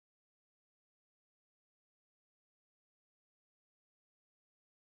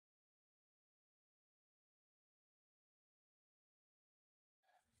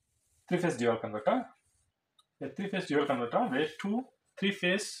Three-phase dual converter. A three-phase dual converter where two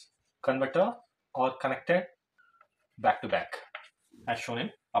three-phase converter are connected back to back as shown in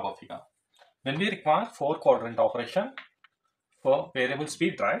above figure. When we require 4-quadrant operation for variable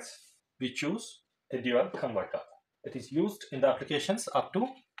speed drives, we choose a dual converter. It is used in the applications up to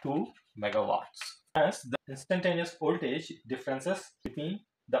 2 megawatts. As the instantaneous voltage differences between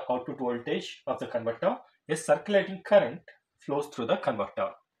the output voltage of the converter, a circulating current flows through the converter.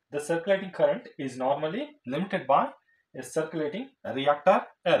 The circulating current is normally limited by a circulating reactor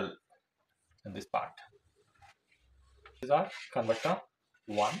L in this part. These are converter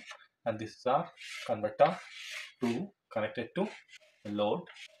 1 and this is our converter 2 connected to load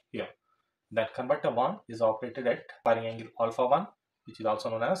here. That converter 1 is operated at firing angle alpha 1, which is also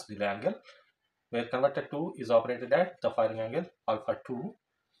known as delay angle, where converter 2 is operated at the firing angle alpha 2,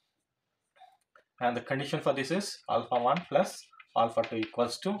 and the condition for this is alpha 1 plus alpha 2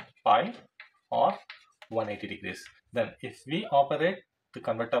 equals to pi or 180 degrees. Then if we operate the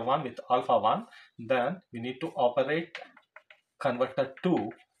converter 1 with alpha 1, then we need to operate converter 2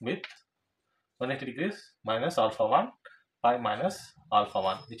 with 180 degrees minus alpha 1 pi minus alpha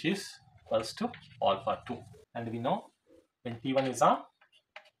 1, which is equals to alpha 2. And we know when T1 is on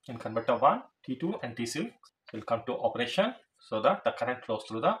in converter 1, T2 and T6 will come to operation so that the current flows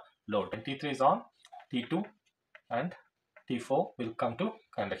through the load. When T3 is on, T2 and T4 will come to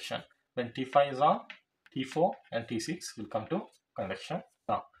conduction. When T5 is on, T4 and T6 will come to conduction.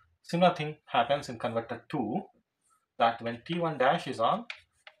 Now, similar thing happens in converter 2, that when T1 dash is on,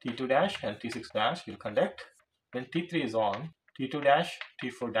 T2 dash and T6 dash will conduct. When T3 is on, T2 dash,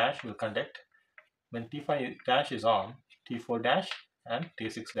 T4 dash will conduct. When T5 dash is on, T4 dash and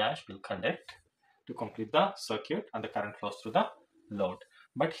T6 dash will conduct to complete the circuit and the current flows through the load.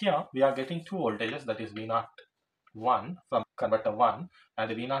 But here we are getting two voltages, that is V01 from converter 1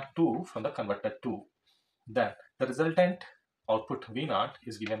 and V02 from the converter 2. Then the resultant output V0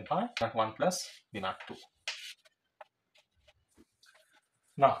 is given by V01 plus V02.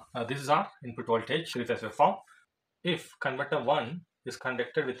 Now, this is our input voltage three-phase waveform. If converter 1 is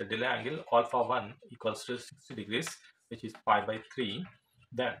conducted with a delay angle alpha 1 equals to 60 degrees, which is pi by 3,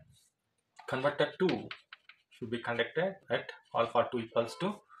 then converter 2 should be conducted at alpha 2 equals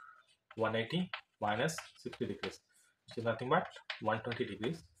to 180 minus 60 degrees, which is nothing but 120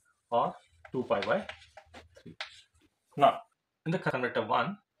 degrees or 2 pi by 3. Now, in the converter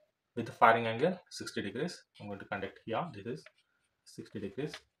 1 with the firing angle 60 degrees, I'm going to conduct here, this is 60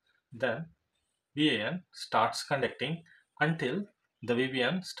 degrees. Then VAN starts conducting until the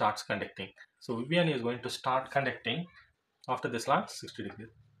VBN starts conducting. So VBN is going to start conducting after this line 60 degrees.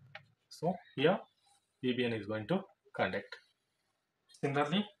 So here VBN is going to conduct.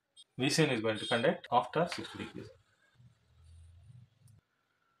 Similarly, VCN is going to conduct after 60 degrees.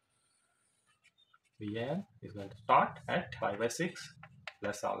 VAN is going to start at pi by 6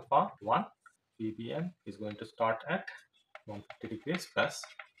 plus alpha 1. VBN is going to start at 150 degrees plus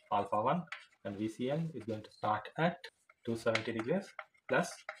alpha 1, and VCN is going to start at 270 degrees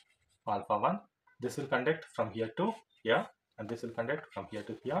plus alpha 1. This will conduct from here to here, and this will conduct from here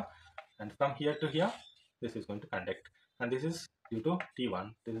to here, and from here to here this is going to conduct, and this is due to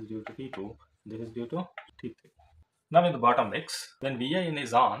T1, this is due to T2, this is due to T3. Now in the bottom mix, when VIN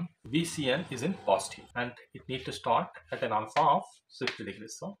is on, VCN is in positive and it needs to start at an alpha of 60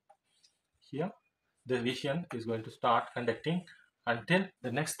 degrees. So here the VCN is going to start conducting until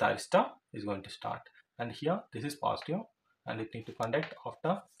the next thyristor is going to start, and here this is positive and it needs to conduct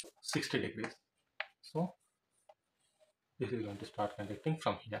after 60 degrees. So this is going to start conducting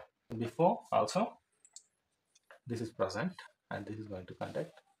from here. Before also this is present and this is going to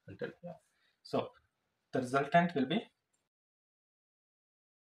conduct until here. So the resultant will be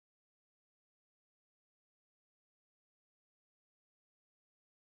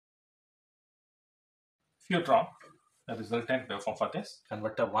if you draw a resultant waveform for this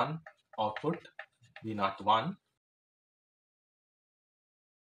converter 1 output V01,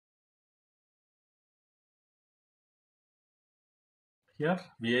 here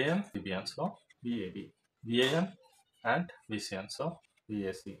VAN, VBN, so VAB, VAN and VCN, so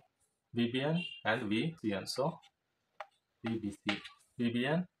VAC, VBN and VCN, so VBC,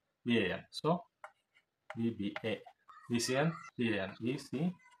 VBN, VAN, so VBA, VCN, VAN,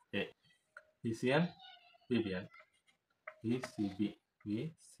 VCA, VCN, VBN, VCB,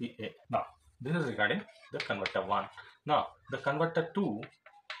 VCA. Now, this is regarding the converter 1. Now, the converter 2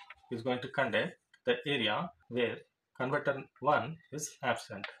 is going to conduct the area where converter 1 is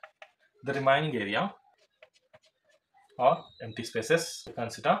absent. The remaining area or empty spaces to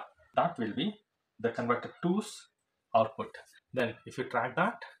consider, that will be the converter 2's output. Then if you track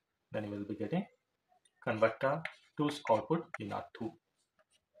that, then you will be getting converter 2's output V02.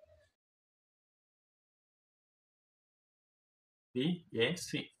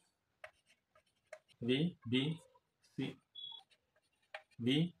 VAC, VBC,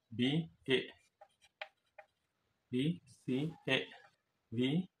 VBA, VCA,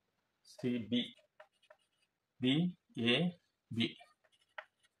 VCB, VAB,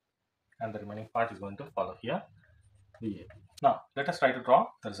 and the remaining part is going to follow here, VAB. Now let us try to draw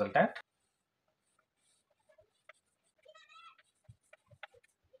the resultant.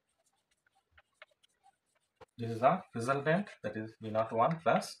 This is the resultant, that is V01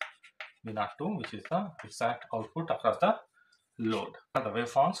 plus V02, which is the exact output across the load. And the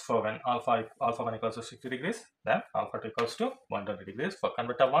waveforms for when alpha 1 equals to 60 degrees, then alpha 2 equals to 120 degrees for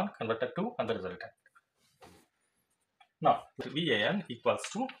converter 1, converter 2, and the resultant. Now VAN equals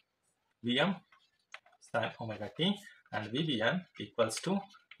to Vm sin omega t, and VBN equals to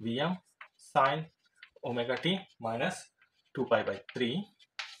Vm sin omega t minus 2 pi by 3,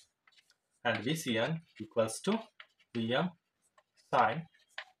 and VCN equals to Vm sin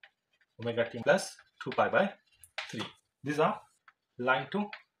omega t plus 2 pi by 3. These are line to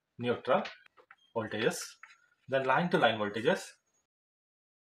neutral voltages. Then line to line voltages,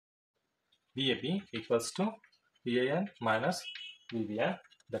 VAB equals to VAN minus VBN,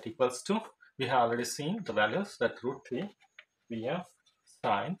 that equals to, we have already seen the values, that √3 Vm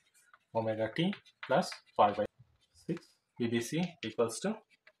sin omega t plus 5 by 6. VBC equals to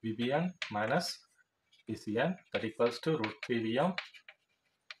VBN minus VCN, that equals to √3 Vm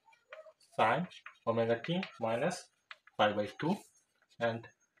sin omega t minus 5 by 2, and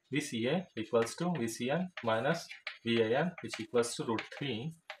VCA equals to VCN minus VAN, which equals to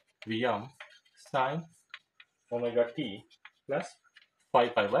 √3 Vm sin omega t plus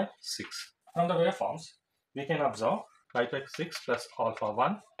 5 pi by 6. From the waveforms, we can observe pi by 6 plus alpha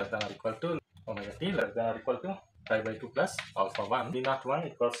 1 less than or equal to omega t less than or equal to pi by 2 plus alpha 1. V01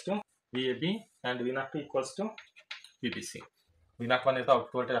 equals to VAB and V02 equals to VBC. V01 is the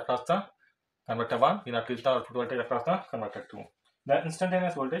output voltage across the converter 1, V02 is the output voltage across the converter 2. The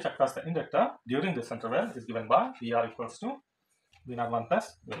instantaneous voltage across the inductor during this interval is given by VR equals to V01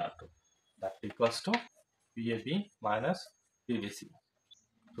 plus V02. That equals to VAB minus VBC.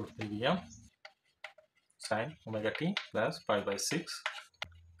 √3 Vm sin omega t plus pi by 6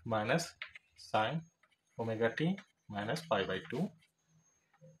 minus sin omega t minus pi by 2.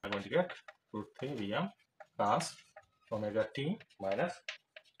 I'm going to get √3 Vm cos omega t minus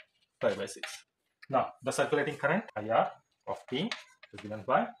pi by 6. Now the circulating current IR of t is given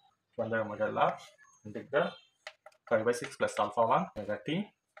by 1 by omega L integral pi by 6 plus alpha 1 omega t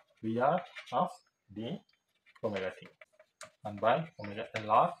VR of d omega t, 1 by omega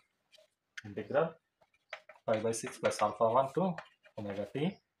L integral pi by 6 plus alpha 1 to omega t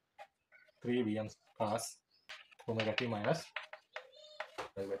 3 Vm cos omega t minus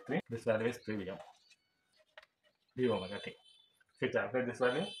pi by 3. This value is 3 Vm d omega t. If you calculate this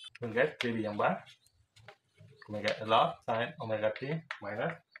value, you will get 3 Vm by omega L sin omega t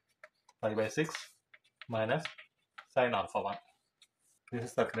minus pi by 6 minus sin alpha 1. This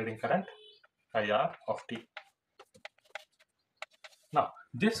is circulating current IR of t. Now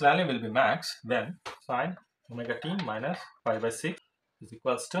this value will be max when sin omega t minus pi by 6 is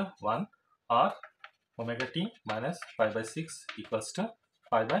equals to 1, or omega t minus pi by 6 equals to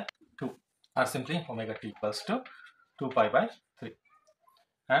pi by 2, or simply omega t equals to 2 pi by 3,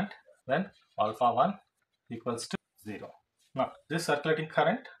 and when alpha 1 equals to 0. Now this circulating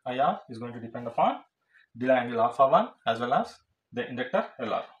current IR is going to depend upon delay angle alpha 1 as well as the inductor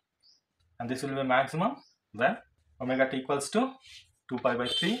LR, and this will be maximum when omega t equals to 2 pi by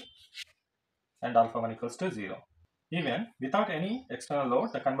 3 and alpha 1 equals to 0. Even without any external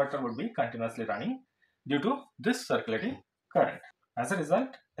load, the converter would be continuously running due to this circulating current. As a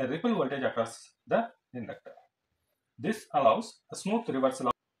result, a ripple voltage across the inductor. This allows a smooth reversal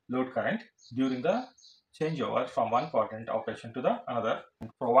of load current during the changeover from one quadrant operation to the another, and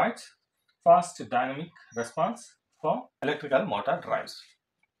provides fast dynamic response for electrical motor drives.